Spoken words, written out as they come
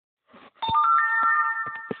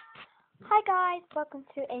Hi guys, welcome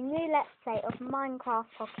to a new Let's Play of Minecraft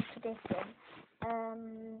Pocket Edition.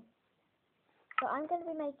 So I'm going to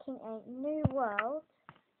be making a new world.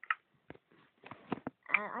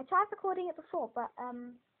 I tried recording it before, but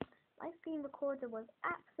my screen recorder was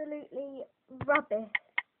absolutely rubbish.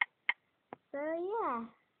 So yeah,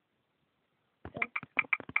 just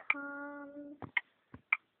comes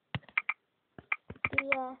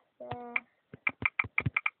DSS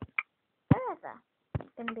further.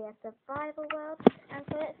 It's going to be a survival world, and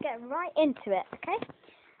so let's get right into it, okay?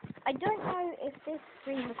 I don't know if this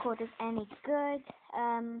screen recorder is any good.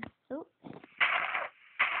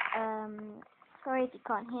 Sorry if you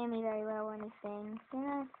can't hear me very well or anything.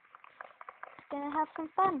 Gonna have some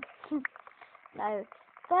fun. So,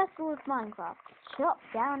 first rule of Minecraft: chop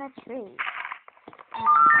down a tree.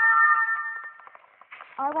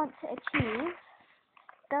 I want to achieve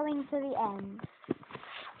going to the end.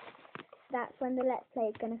 That's when the Let's Play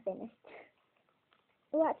is gonna finish.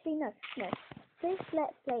 Oh, actually, no. This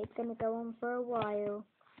Let's Play is gonna go on for a while,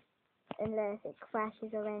 unless it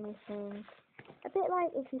crashes or anything. A bit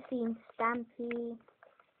like if you've seen Stampy,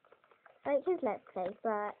 like his Let's Play,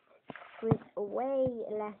 but with way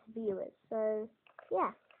less viewers. So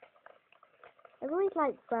yeah, I've always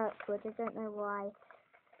liked Birchwood. I don't know why,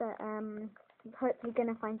 but I'm hopefully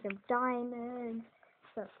gonna find some diamonds,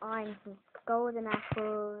 some iron, some golden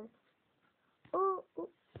apples, all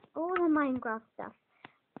the Minecraft stuff.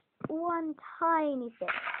 One tiny bit.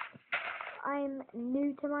 I'm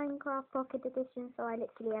new to Minecraft Pocket Edition, so I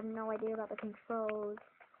literally have no idea about the controls.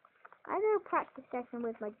 I had a practice session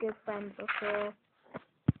with my good friend before.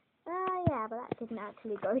 Yeah, but that didn't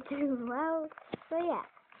actually go too well. So yeah.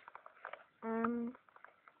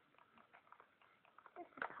 Let's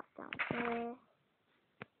just cut down here.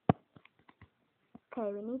 Okay,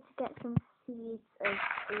 we need to get some seeds as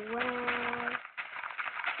well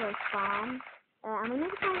for a farm. And we need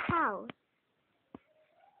to find cows.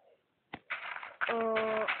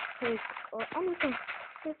 Or pigs, or anything.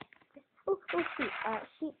 Oh, sheep.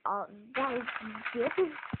 Sheep are very good.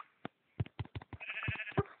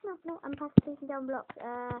 Oh, no, I'm placing down blocks.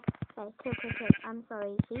 Okay, kill. I'm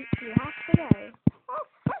sorry, sheep, you have to go.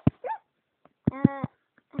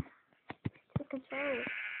 To control.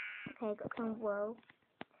 Okay, got some wool.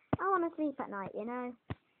 I want to sleep at night, you know?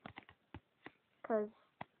 Because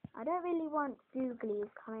I don't really want googlies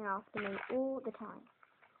coming after me all the time.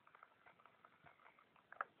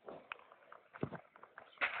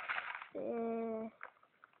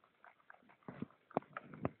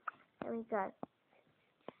 There we go.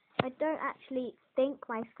 I don't actually think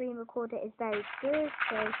my screen recorder is very good,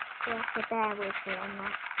 so you have to bear with me on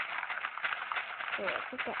that. So let's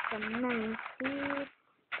just get some money seeds.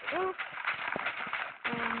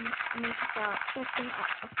 I need to start setting up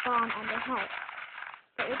a farm and a house.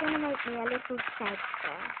 But we're gonna make me a little shed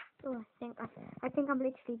there. Oh, I think I'm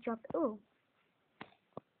literally dropped. Oh,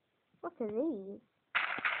 what are these?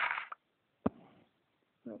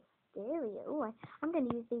 Mysterious. Oh, I'm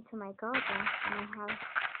gonna use these for my garden and my house.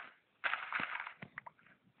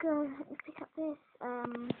 Go, let's pick up this.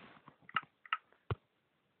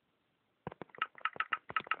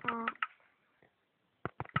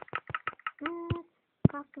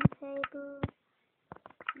 Crafting table.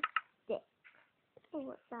 Stick. Oh,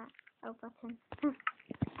 what's that? Oh, button.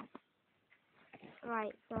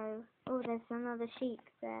 Right, so, oh, there's another sheep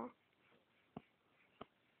there.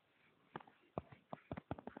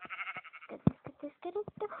 Get this.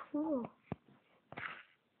 Ooh.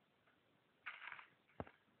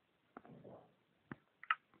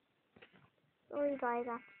 Sorry guys,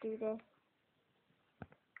 I have to do this.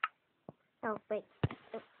 Oh, wait.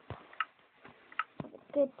 Oh.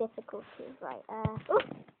 Good difficulty, right,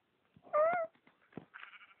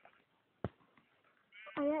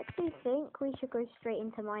 I actually think we should go straight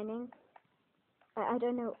into mining. I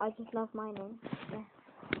don't know, I just love mining. Yeah.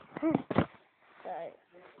 So.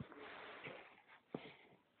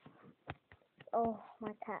 Oh,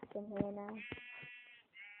 my cat's in here now.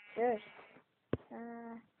 Good.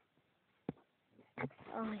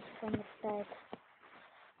 Oh, he's on the bed.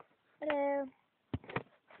 Hello.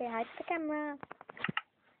 Say hi to the camera.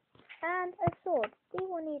 And a sword. We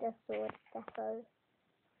will need a sword, defo.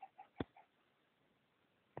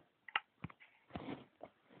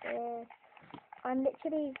 I'm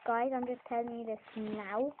literally, guys, I'm just telling you this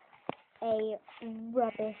now, a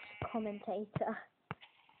rubbish commentator.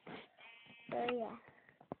 So yeah.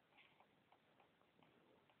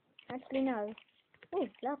 Actually no. Oh,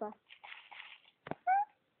 lava.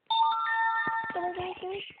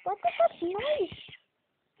 What the fuck? Nice.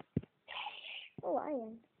 Oh,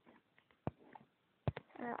 iron.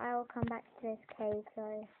 I will come back to this cave,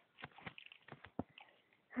 so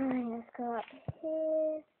Alright, let's go up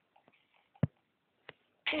here.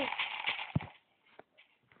 Ooh.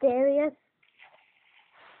 Serious?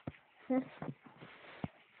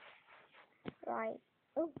 Right.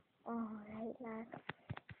 Oh, I hate lag.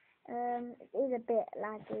 It is a bit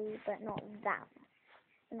laggy, but not that.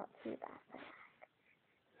 Not too bad.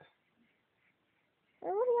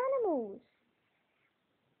 Where are the animals?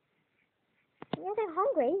 Yeah, they're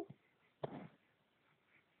hungry.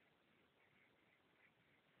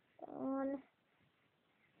 On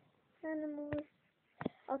animals.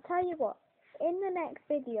 I'll tell you what. In the next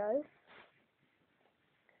video,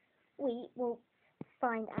 we will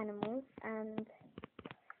find animals, and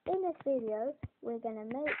in this video, we're gonna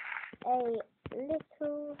make a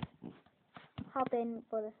little hubbin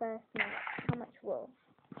for the first night. How much wool?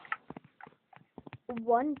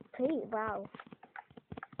 1 piece. Wow.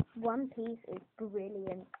 1 piece is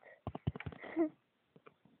brilliant.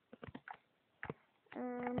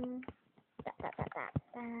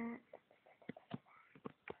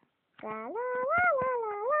 La la la la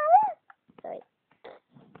la la. Sorry.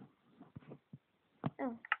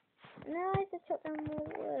 Oh. No, I just chopped down more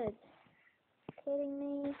wood. Kidding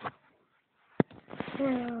me? Oh,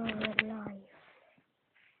 life.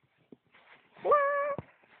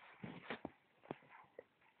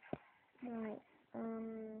 Right.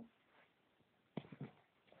 Oh.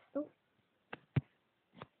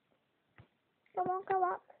 Come on, go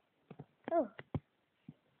up. Oh.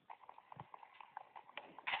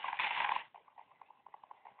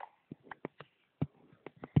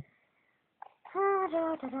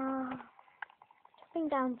 Da da da. Chopping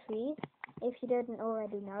down trees, if you didn't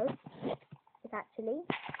already know, is actually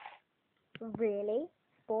really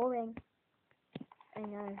boring. I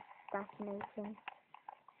know, fascinating.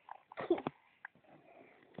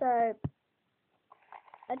 So,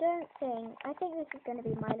 I think this is going to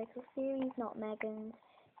be my little series, not Megan's.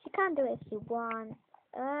 She can do it if she wants.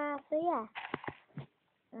 So yeah.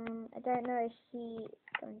 I don't know if she's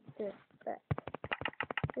going to do it, but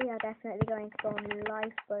we are definitely going to go on a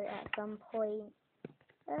lifeboat at some point.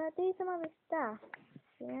 Do some other stuff,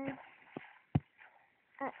 you know.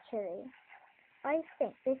 Actually, I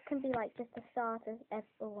think this can be like just a starter episode.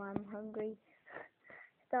 Oh, I'm hungry.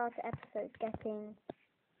 Starter episode, getting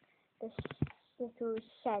the little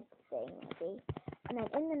shed thing, maybe. And then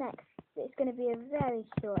in the next, it's going to be a very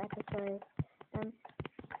short episode.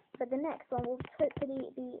 But the next one will hopefully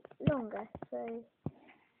be longer. So,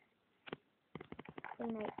 you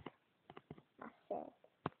know, that's it.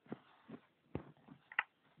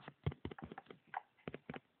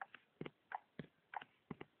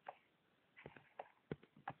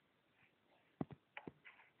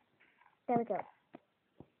 There we go.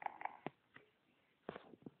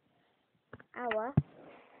 Hour.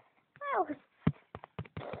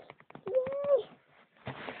 Yay!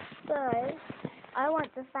 So, I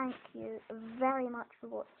want to thank you very much for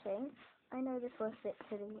watching. I know this was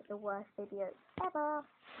literally the worst video ever.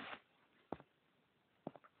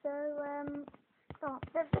 So, oh,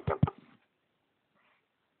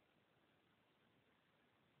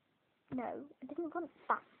 no, I didn't want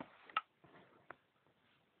that.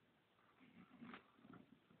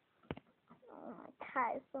 Oh, my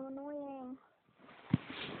cat is so annoying.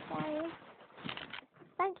 Bye.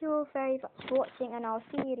 Thank you all very much for watching, and I'll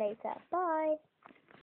see you later. Bye.